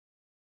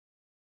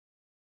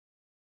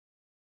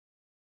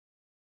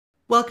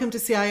Welcome to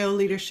CIO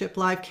Leadership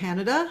Live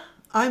Canada.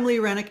 I'm Lee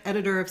Rennick,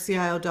 editor of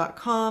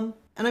CIO.com,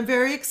 and I'm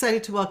very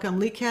excited to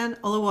welcome Lekan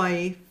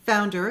Olawoye,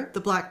 founder of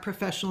the Black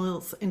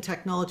Professionals in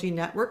Technology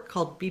Network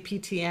called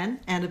BPTN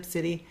and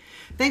Obsidi.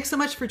 Thanks so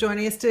much for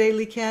joining us today,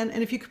 Lekan,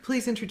 and if you could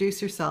please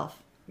introduce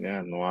yourself.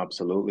 Yeah, no,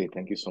 absolutely.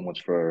 Thank you so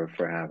much for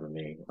having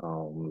me,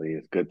 Lee.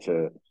 It's good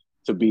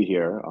to be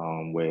here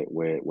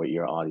with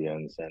your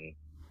audience, and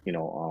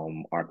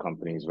our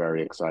company is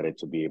very excited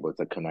to be able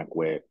to connect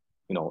with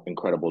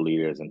incredible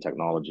leaders in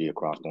technology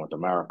across North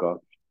America.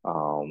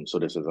 So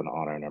this is an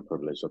honor and a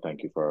privilege. So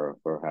thank you for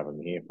having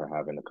me here, for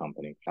having the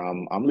company.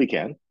 I'm Lee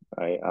Ken.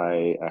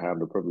 I have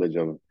the privilege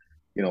of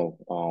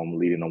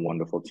leading a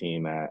wonderful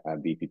team at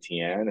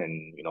BPTN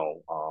and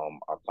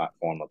our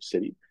platform of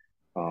City.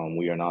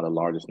 We are now the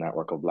largest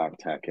network of Black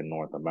tech in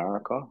North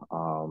America.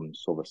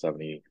 It's over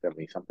 70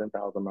 something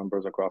thousand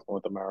members across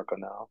North America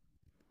now.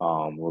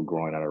 We're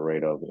growing at a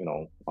rate of,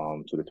 2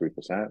 to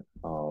 3%,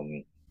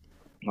 on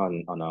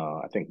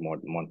I think more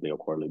monthly or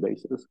quarterly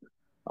basis.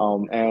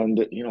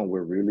 And,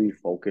 we're really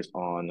focused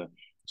on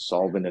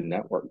solving the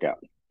network gap,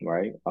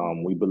 right?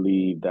 We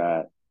believe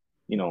that,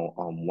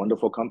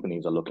 wonderful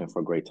companies are looking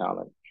for great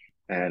talent.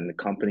 And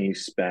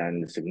companies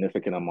spend a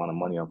significant amount of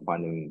money on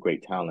finding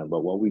great talent.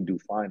 But what we do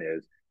find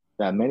is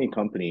that many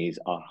companies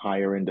are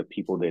hiring the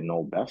people they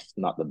know best,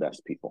 not the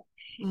best people,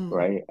 Mm.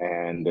 right?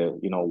 And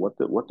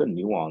what the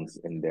nuance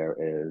in there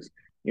is,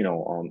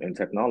 in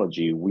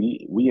technology,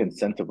 we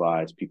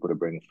incentivize people to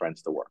bring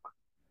friends to work,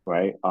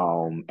 right?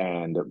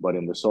 And but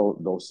in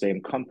those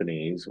same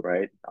companies,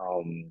 right,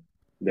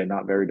 they're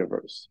not very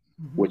diverse,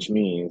 Mhm. which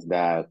means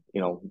that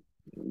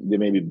they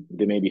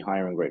may be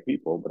hiring great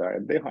people, but are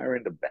they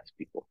hiring the best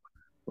people,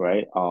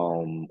 right?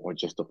 Or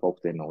just the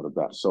folks they know the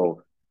best.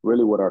 So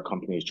really what our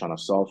company is trying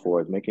to solve for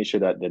is making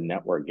sure that the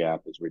network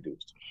gap is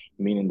reduced,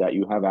 meaning that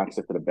you have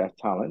access to the best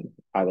talent,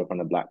 either from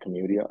the Black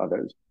community or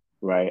others,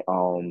 right?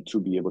 To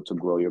be able to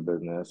grow your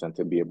business and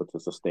to be able to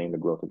sustain the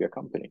growth of your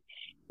company,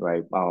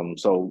 right?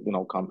 So,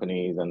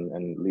 companies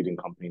and leading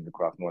companies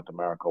across North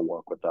America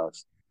work with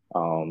us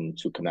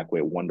to connect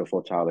with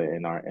wonderful talent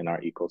in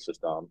our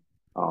ecosystem,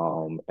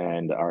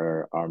 and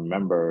our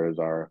members,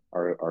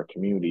 our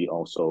community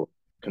also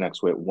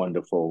connects with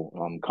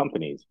wonderful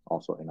companies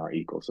also in our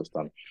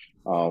ecosystem.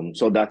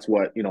 So that's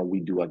what we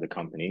do as a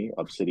company.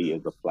 Obsidi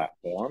is a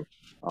platform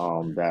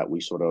that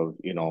we sort of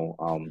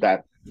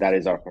that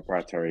is our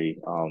proprietary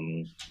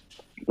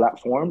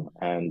platform,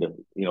 and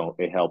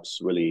it helps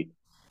really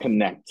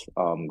connect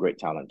great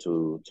talent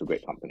to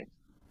great companies.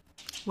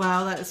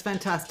 Wow, that is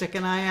fantastic.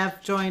 And I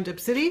have joined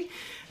Obsidi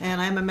and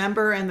I'm a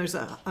member, and there's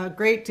a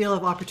great deal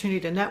of opportunity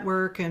to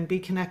network and be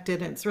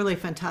connected. And it's really a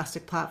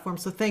fantastic platform.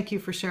 So thank you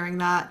for sharing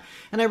that.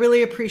 And I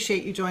really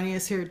appreciate you joining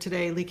us here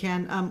today,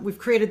 Lekan. We've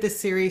created this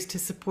series to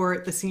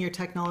support the senior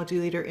technology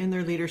leader in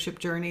their leadership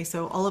journey.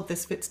 So all of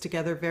this fits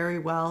together very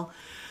well.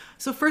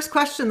 So, first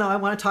question though, I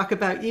want to talk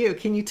about you.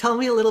 Can you tell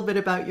me a little bit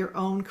about your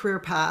own career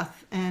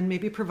path and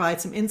maybe provide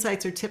some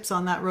insights or tips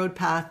on that road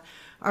path?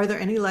 Are there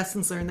any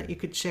lessons learned that you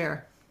could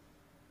share?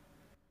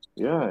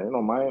 Yeah,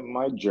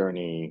 my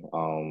journey,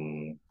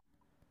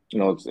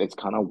 it's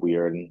kind of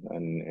weird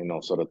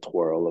and sort of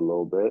twirl a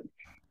little bit.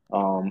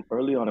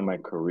 Early on in my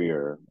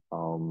career,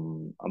 a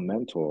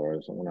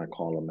mentor, someone I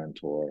call a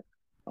mentor,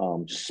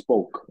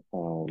 spoke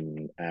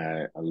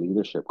at a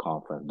leadership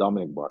conference,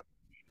 Dominic Barton.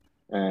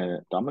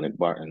 And Dominic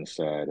Barton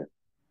said,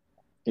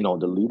 the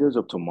leaders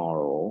of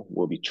tomorrow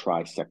will be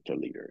tri-sector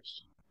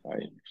leaders,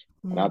 right?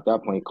 And Mm. at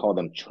that point, he called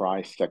them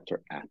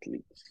tri-sector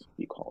athletes,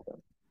 he called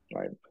them,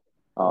 right?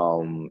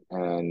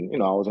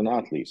 And I was an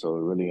athlete, so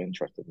it really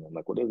interested me. I'm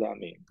like, what does that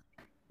mean?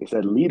 He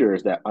said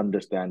leaders that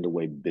understand the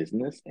way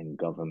business and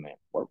government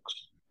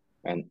works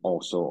and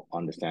also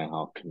understand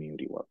how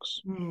community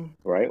works, Mm.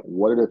 right?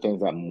 What are the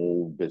things that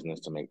move business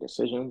to make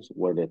decisions?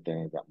 What are the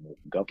things that move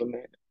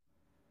government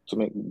to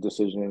make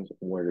decisions?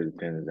 What are the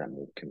things that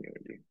move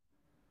community?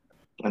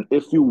 And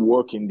if you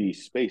work in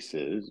these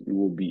spaces, you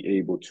will be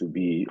able to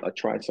be a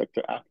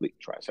tri-sector athlete,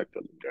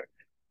 tri-sector leader.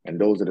 And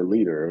those are the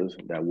leaders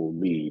that will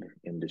lead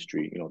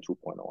industry,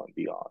 2.0 and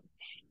beyond.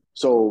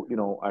 So,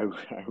 I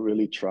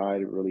really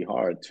tried really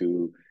hard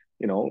to,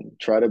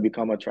 try to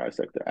become a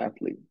tri-sector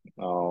athlete.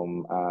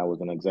 I was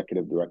an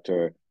executive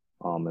director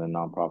in a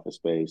nonprofit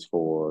space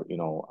for a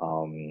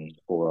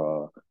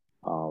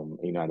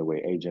United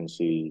Way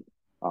agency.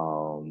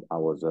 I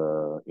was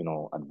a,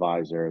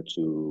 advisor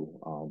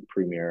to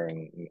premier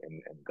and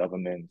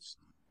governments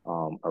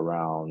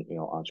around,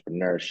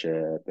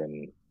 entrepreneurship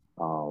and,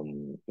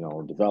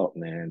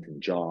 development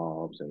and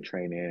jobs and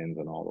trainings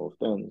and all those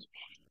things.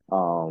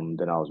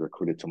 Then I was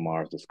recruited to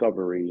Mars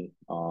Discovery,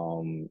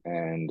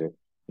 and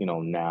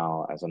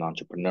now as an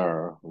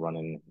entrepreneur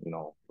running,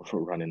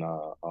 running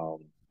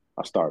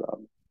a startup.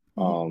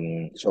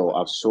 Mhm. So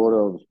I've sort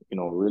of,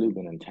 really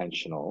been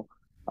intentional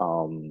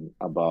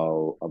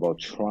about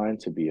trying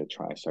to be a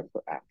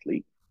tri-sector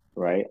athlete,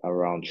 right?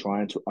 Around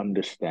trying to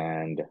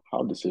understand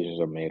how decisions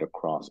are made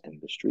across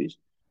industries,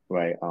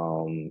 right?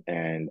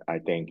 And I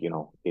think,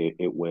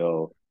 it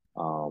will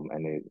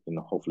and it,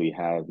 hopefully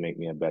has made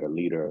me a better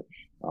leader,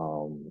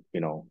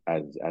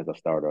 as a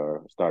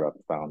startup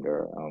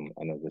founder,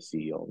 and as a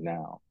CEO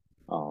now,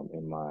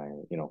 in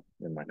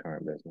my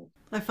current business.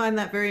 I find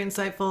that very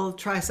insightful,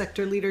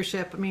 tri-sector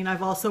leadership. I mean,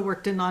 I've also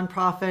worked in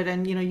nonprofit,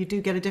 and you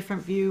do get a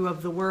different view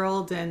of the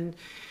world and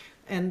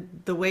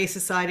the way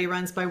society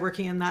runs by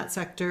working in that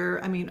sector.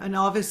 I mean, and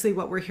obviously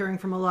what we're hearing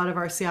from a lot of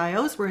our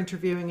CIOs we're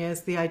interviewing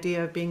is the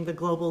idea of being the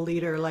global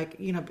leader, like,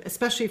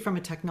 especially from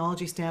a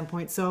technology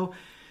standpoint. So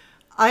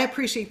I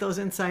appreciate those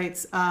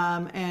insights.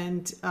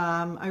 And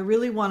I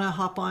really want to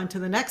hop on to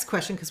the next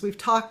question because we've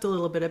talked a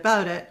little bit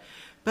about it.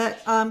 But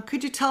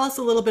could you tell us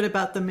a little bit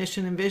about the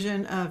mission and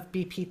vision of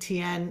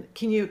BPTN?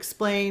 Can you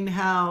explain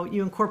how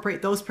you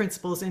incorporate those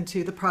principles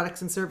into the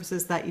products and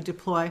services that you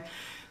deploy,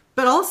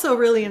 but also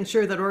really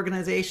ensure that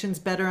organizations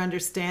better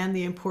understand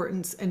the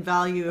importance and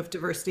value of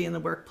diversity in the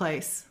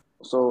workplace?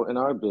 So in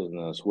our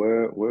business,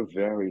 we're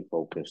very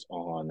focused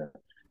on,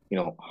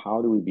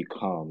 how do we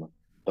become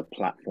the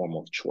platform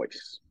of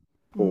choice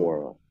Mm.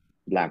 for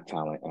Black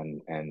talent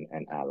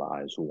and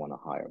allies who want to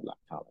hire Black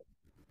talent?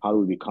 How do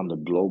we become the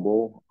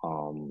global,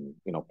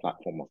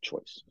 platform of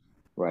choice,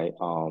 right?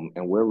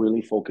 And we're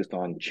really focused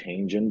on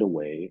changing the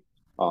way,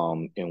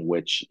 in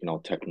which,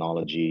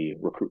 technology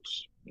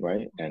recruits,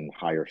 right, and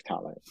hires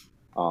talent.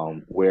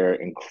 We're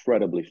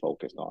incredibly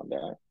focused on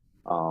that.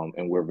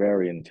 And we're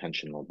very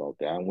intentional about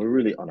that, and we're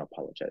really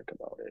unapologetic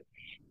about it,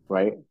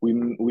 right? We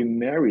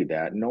marry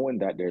that knowing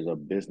that there's a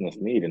business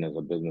need and there's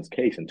a business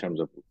case in terms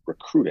of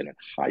recruiting and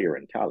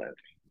hiring talent,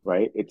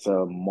 right? It's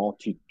a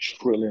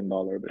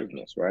multi-trillion-dollar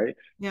business, right?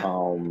 Yeah.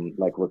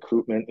 Like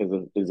recruitment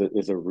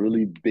is a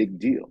really big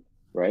deal,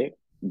 right?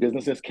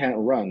 Businesses can't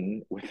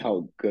run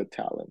without good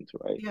talent,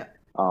 right? Yeah.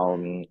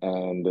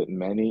 And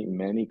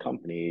many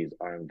companies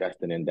are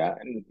investing in that,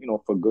 and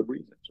for good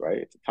reasons, right?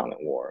 It's a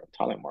talent war,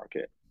 talent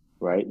market,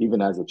 right?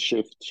 Even as it's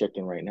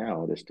shifting right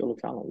now, there's still a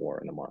talent war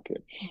in the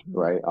market, Mhm.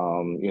 right?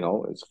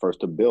 It's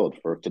first to build,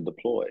 first to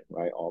deploy,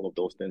 right? All of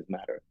those things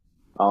matter.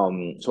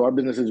 So our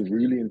business is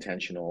really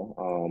intentional,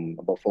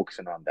 about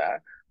focusing on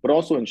that, but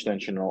also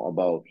intentional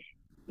about,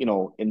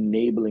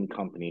 enabling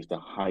companies to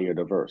hire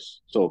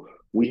diverse. So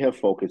we have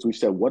focused, we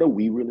said, what are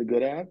we really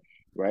good at,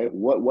 right?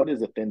 What is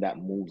the thing that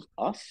moves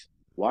us?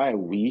 Why are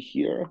we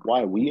here?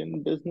 Why are we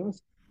in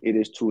business? It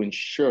is to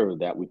ensure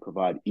that we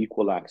provide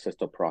equal access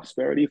to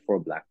prosperity for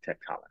Black tech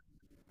talent,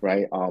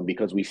 right?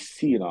 Because we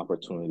see an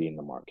opportunity in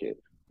the market.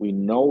 We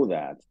know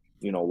that,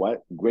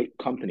 great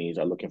companies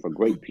are looking for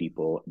great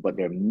people, but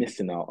they're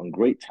missing out on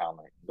great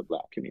talent in the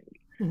Black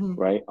community, Mhm.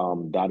 right?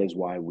 That is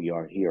why we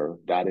are here.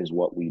 That is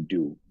what we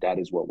do. That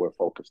is what we're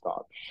focused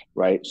on,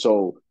 right?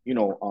 So,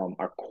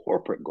 our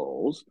corporate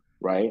goals,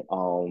 right?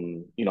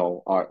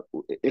 Our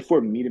if we're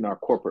meeting our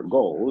corporate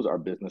goals, our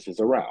business is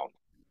around,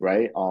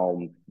 right?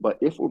 But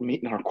if we're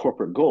meeting our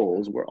corporate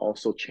goals, we're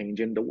also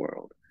changing the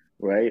world,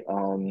 right?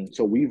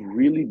 So we've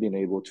really been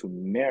able to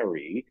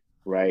marry,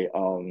 right,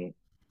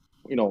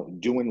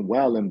 doing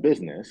well in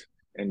business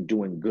and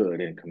doing good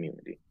in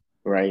community,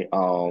 right?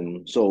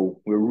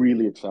 So we're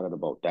really excited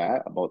about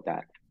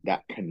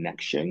that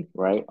connection,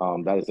 right?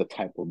 That is the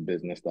type of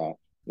business that,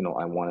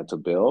 I wanted to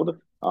build.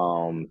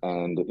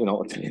 And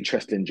it's an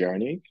interesting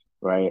journey,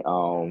 right?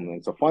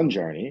 It's a fun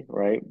journey,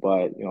 right?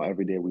 But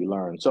every day we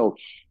learn. So,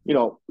 you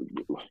know,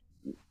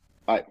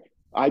 I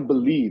I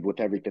believe with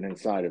everything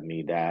inside of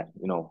me that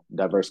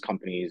diverse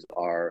companies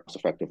are most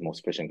effective, most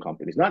efficient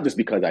companies. Not just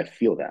because I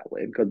feel that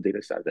way, because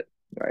data says it,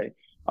 right?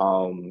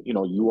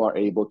 You are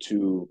able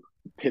to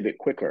pivot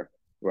quicker,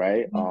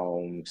 right?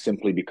 Mhm.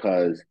 Simply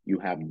because you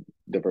have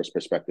diverse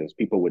perspectives,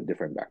 people with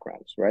different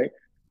backgrounds, right?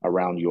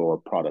 Around your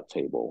product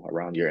table,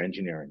 around your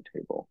engineering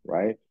table,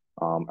 right?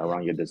 Yeah.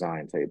 Around your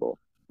design table,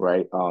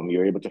 right?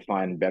 You're able to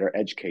find better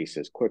edge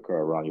cases quicker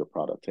around your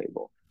product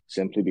table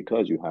simply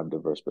because you have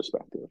diverse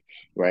perspective,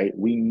 right?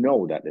 We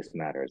know that this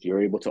matters.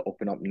 You're able to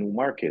open up new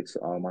markets,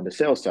 on the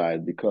sales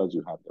side because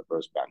you have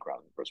diverse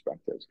backgrounds and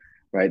perspectives,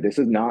 right? This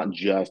is not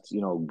just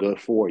good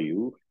for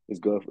you. It's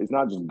good. It's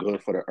not just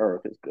good for the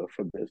earth. It's good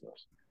for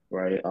business,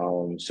 right?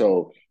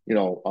 So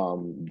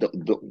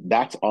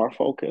that's our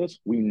focus.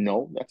 We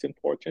know that's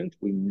important.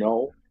 We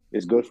know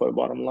it's good for the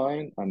bottom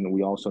line, and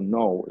we also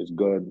know it's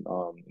good,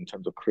 in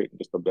terms of creating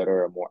just a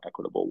better, more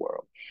equitable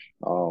world.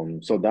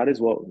 So that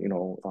is what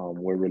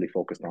we're really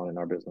focused on in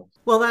our business.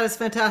 Well, that is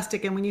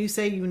fantastic. And when you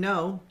say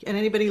and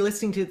anybody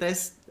listening to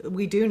this,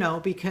 we do know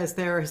because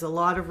there is a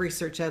lot of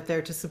research out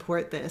there to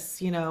support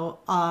this,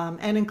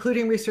 and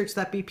including research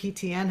that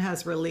BPTN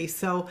has released.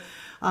 So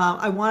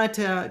I wanted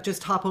to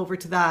just hop over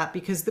to that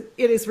because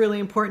it is really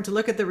important to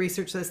look at the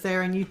research that's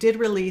there. And you did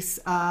release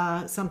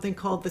something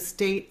called the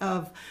State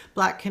of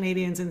Black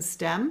Canadians in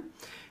STEM.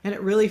 And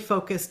it really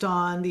focused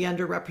on the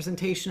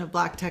underrepresentation of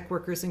Black tech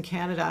workers in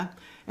Canada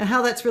and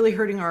how that's really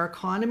hurting our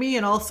economy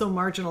and also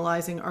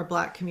marginalizing our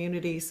Black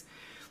communities.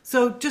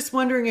 So, just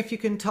wondering if you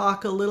can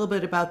talk a little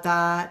bit about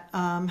that,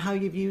 how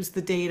you've used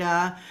the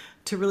data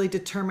to really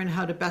determine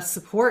how to best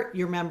support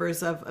your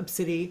members of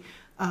Obsidi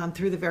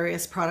through the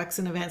various products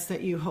and events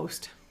that you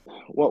host.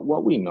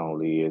 what we know,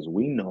 Lee, is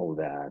we know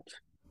that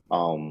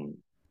um,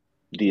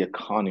 the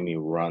economy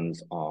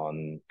runs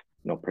on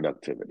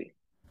productivity,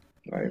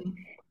 right?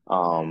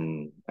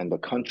 Mhm. And the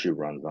country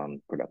runs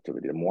on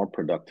productivity. The more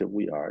productive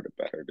we are, the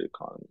better the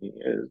economy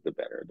is, the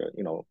better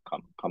the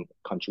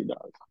country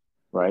does,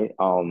 right?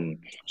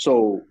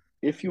 So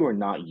if you are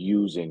not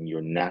using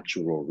your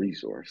natural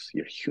resource,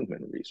 your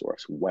human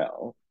resource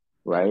well,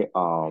 right,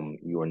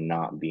 you are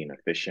not being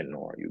efficient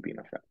nor are you being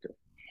effective.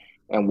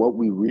 And what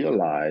we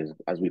realized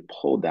as we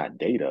pulled that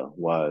data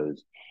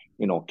was,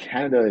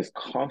 Canada is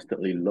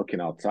constantly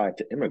looking outside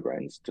to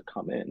immigrants to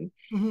come in,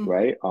 Mhm.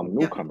 right? Yep.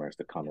 Newcomers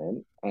to come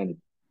in, and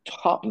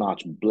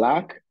top-notch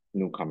Black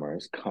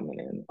newcomers coming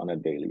in on a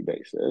daily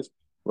basis,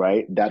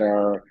 right? That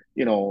are,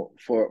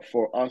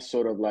 for us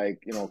sort of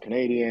like,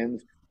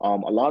 Canadians, a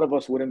lot of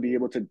us wouldn't be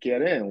able to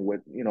get in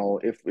with,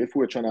 if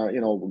we're trying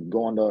to,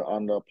 go on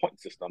the point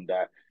system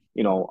that,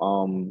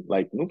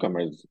 like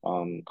newcomers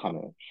come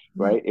in, Mhm.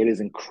 right? It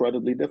is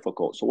incredibly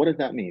difficult. So what does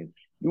that mean?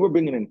 You were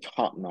bringing in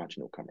top-notch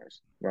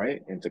newcomers,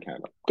 right, into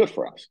Canada. Good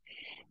for us.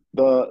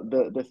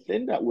 The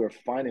thing that we're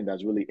finding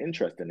that's really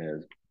interesting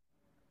is,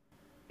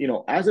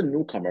 as a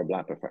newcomer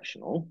Black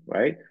professional,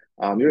 right,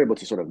 you're able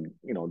to sort of,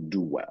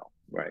 do well,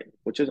 right,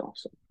 which is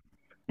awesome.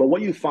 But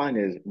what you find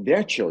is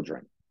their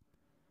children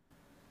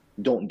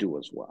don't do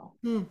as well,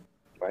 Mm.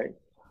 right?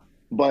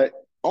 But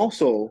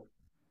also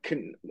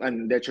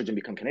and their children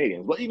become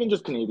Canadians, but even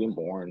just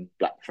Canadian-born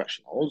Black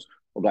professionals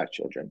or Black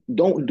children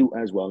don't do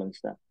as well in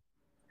STEM.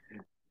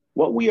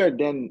 What we are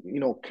then,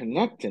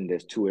 connecting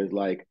this to is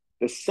like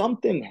there's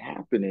something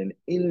happening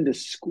in the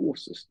school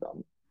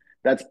system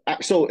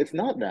so it's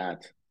not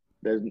that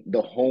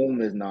the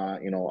home is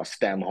not, a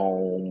STEM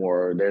home,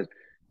 or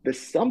there's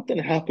something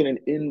happening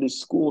in the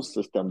school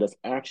system that's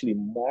actually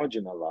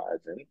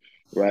marginalizing,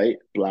 right,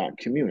 Black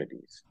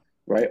communities,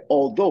 right?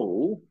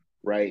 Although,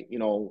 right,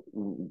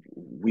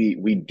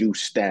 we do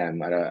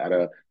STEM at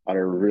a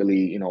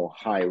really,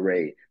 high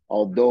rate,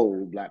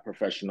 although Black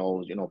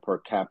professionals, per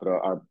capita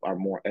are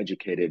more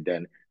educated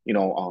than,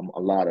 a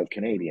lot of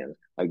Canadians.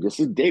 Like this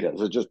is data.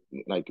 This is just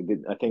like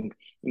I think,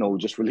 we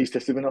just released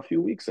this even a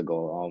few weeks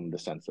ago, the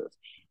census,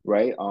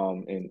 right?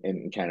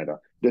 In Canada.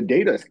 The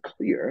data is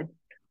clear,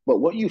 but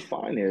what you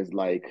find is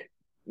like,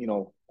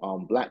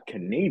 Black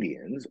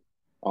Canadians,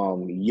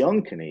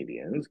 young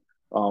Canadians,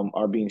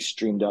 are being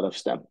streamed out of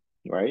STEM,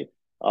 right?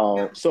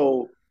 Yeah.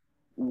 So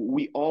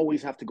we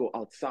always have to go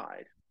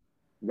outside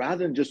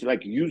rather than just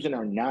like using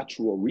our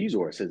natural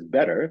resources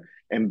better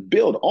and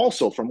build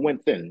also from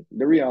within.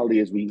 The reality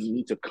is we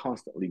need to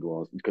constantly go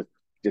out because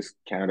just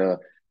Canada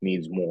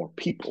needs more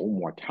people,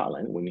 more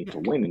talent. We need Yeah.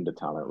 to win in the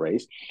talent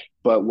race,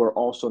 but we're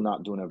also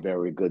not doing a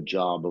very good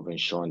job of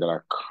ensuring that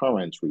our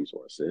current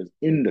resources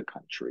in the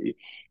country,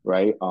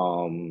 right?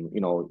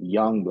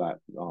 Young Black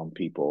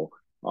people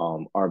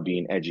are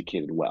being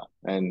educated well.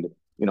 And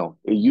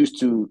it used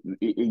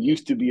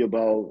to be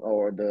about,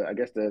 or the I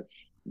guess the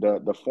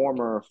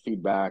former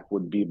feedback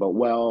would be, but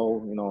well,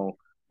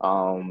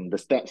 the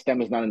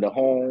STEM is not in the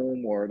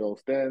home or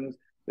those things.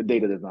 The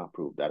data does not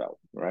prove that out,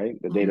 right?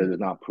 The data Mhm. does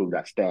not prove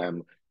that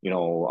STEM,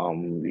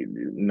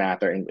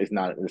 math or is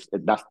not.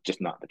 That's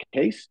just not the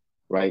case,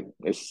 right?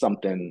 It's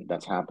something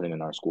that's happening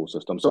in our school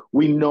system. So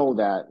we know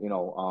that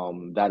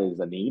that is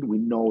a need. We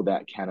know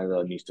that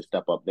Canada needs to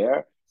step up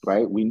there,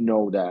 right? We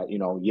know that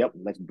yep,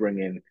 let's bring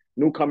in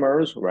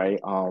newcomers, right?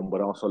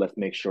 But also let's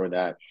make sure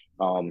that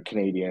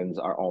Canadians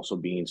are also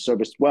being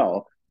serviced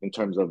well in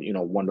terms of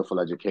wonderful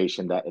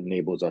education that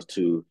enables us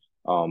to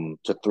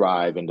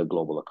thrive in the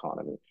global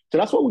economy. So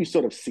that's what we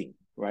sort of see,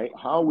 right?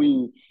 How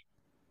we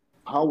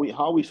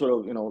sort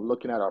of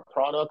looking at our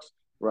products,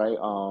 right?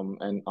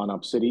 And on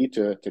Obsidi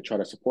to try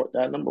to support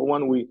that. Number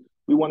one, we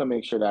want to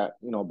make sure that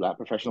Black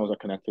professionals are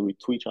connected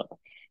to each other,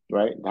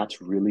 right?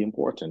 That's really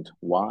important.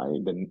 Why?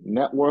 The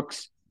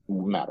networks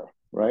matter,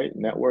 right?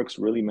 Networks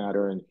really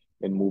matter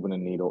in moving a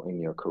needle in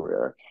your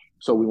career.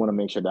 So we want to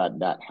make sure that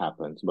that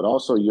happens, but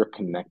also you're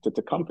connected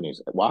to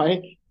companies.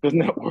 Why? Because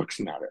networks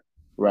matter,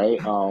 right?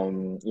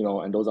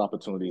 And those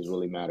opportunities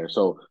really matter.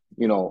 So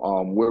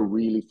we're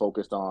really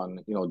focused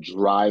on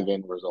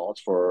driving results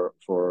for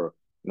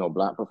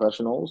Black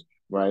professionals,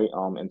 right?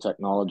 In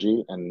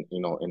technology, and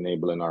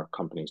enabling our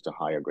companies to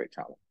hire great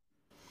talent.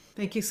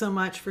 Thank you so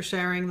much for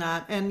sharing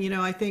that. And,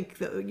 I think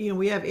that,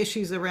 we have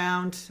issues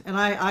around, and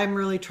I'm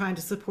really trying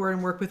to support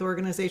and work with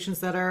organizations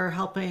that are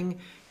helping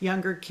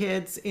younger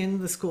kids in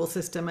the school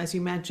system, as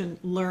you mentioned,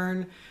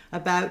 learn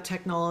about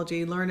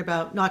technology, learn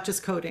about not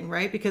just coding,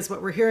 right? Because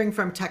what we're hearing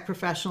from tech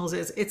professionals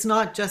is it's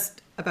not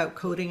just about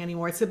coding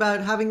anymore. It's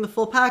about having the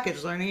full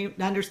package, learning,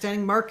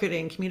 understanding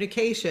marketing,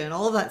 communication,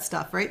 all of that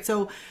stuff, right?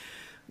 So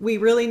we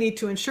really need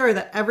to ensure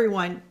that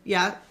everyone,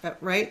 yeah,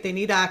 right, they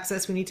need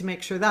access. We need to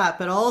make sure that,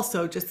 but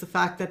also just the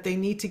fact that they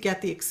need to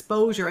get the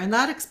exposure, and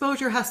that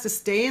exposure has to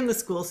stay in the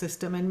school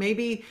system. And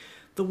maybe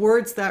the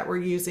words that we're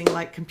using,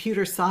 like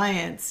computer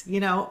science,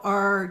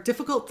 are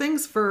difficult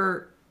things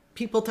for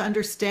people to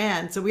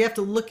understand. So we have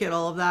to look at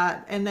all of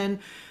that. And then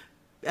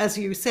as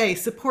you say,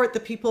 support the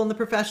people and the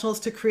professionals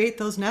to create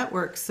those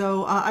networks.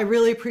 So I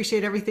really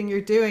appreciate everything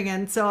you're doing.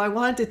 And so I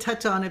wanted to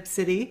touch on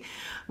Obsidi,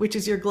 which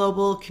is your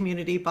global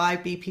community by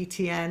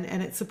BPTN,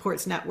 and it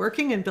supports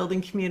networking and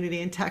building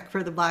community and tech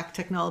for the Black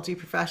technology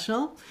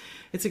professional.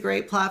 It's a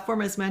great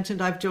platform. As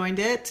mentioned, I've joined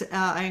it.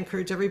 I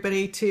encourage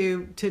everybody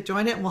to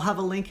join it, and we'll have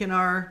a link in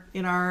our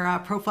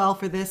profile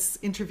for this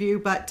interview.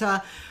 But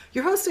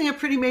you're hosting a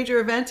pretty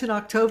major event in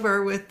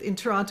October in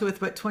Toronto with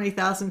about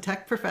 20,000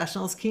 tech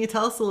professionals. Can you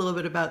tell us a little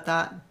bit about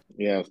that?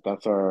 Yes,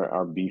 that's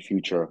our Be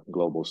Future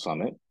Global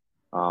Summit.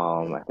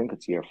 I think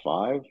it's year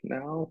five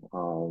now,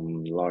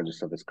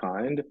 largest of its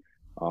kind.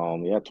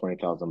 Yeah,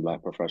 20,000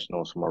 Black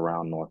professionals from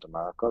around North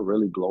America,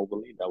 really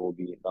globally. That will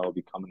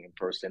be coming in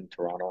person,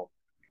 Toronto,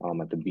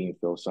 at the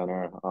Beanfield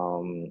Center,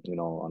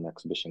 on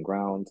exhibition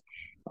grounds.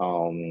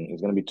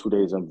 It's going to be 2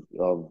 days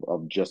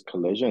of just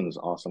collisions,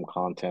 awesome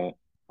content,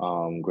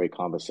 great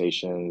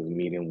conversations,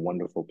 meeting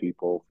wonderful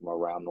people from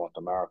around North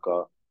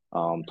America,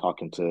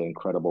 talking to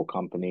incredible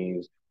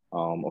companies.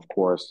 Of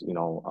course,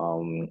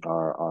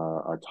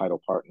 our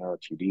title partner,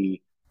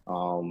 TD,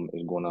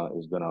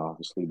 is gonna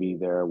obviously be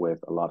there with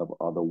a lot of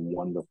other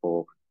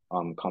wonderful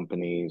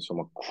companies from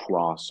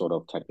across sort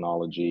of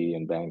technology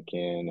and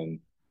banking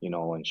and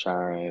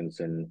insurance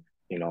and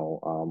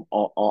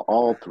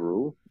all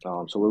through.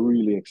 So we're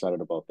really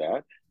excited about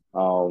that.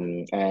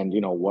 And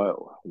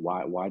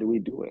why do we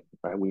do it?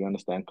 Right? We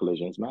understand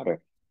collisions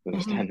matter. We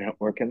Mm-hmm. understand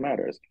networking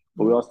matters,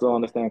 but we also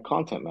understand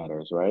content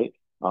matters, right?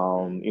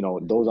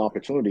 Those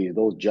opportunities,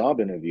 those job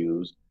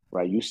interviews,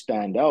 right? You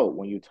stand out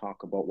when you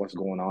talk about what's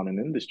going on in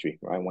industry,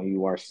 right? When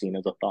you are seen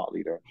as a thought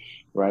leader,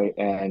 right?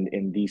 And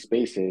in these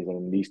spaces and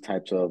in these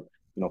types of,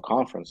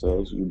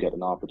 conferences, you get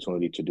an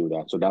opportunity to do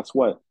that. So that's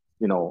what,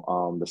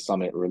 the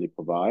summit really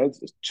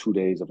provides is 2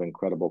 days of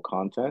incredible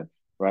content,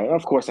 right? And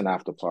of course, an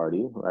after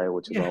party, right?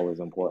 Which is Yeah. always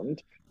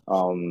important.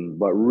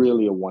 But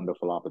really a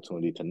wonderful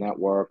opportunity to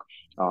network.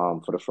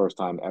 For the first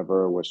time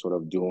ever, we're sort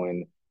of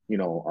doing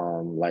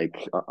like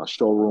a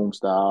showroom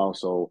style.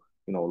 So,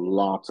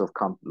 lots of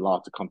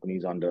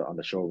companies on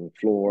the showroom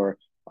floor.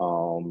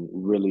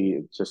 Really,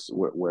 it's just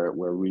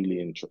we're really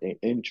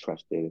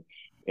interested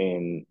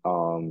in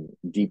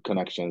deep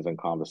connections and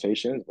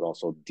conversations, but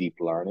also deep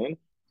learning,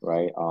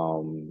 right?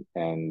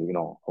 And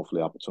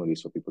hopefully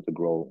opportunities for people to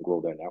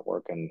grow their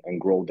network and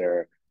grow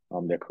their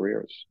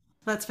careers.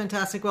 That's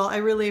fantastic. Well, I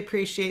really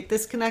appreciate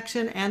this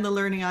connection and the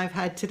learning I've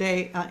had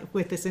today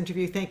with this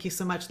interview. Thank you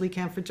so much,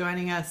 Lekan, for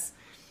joining us.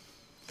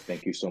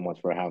 Thank you so much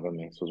for having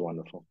me. This was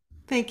wonderful.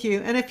 Thank you.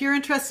 And if you're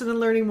interested in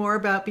learning more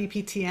about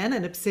BPTN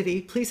and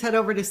Obsidi, please head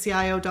over to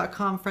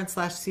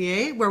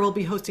cio.com/ca, where we'll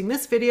be hosting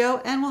this video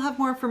and we'll have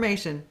more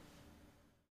information.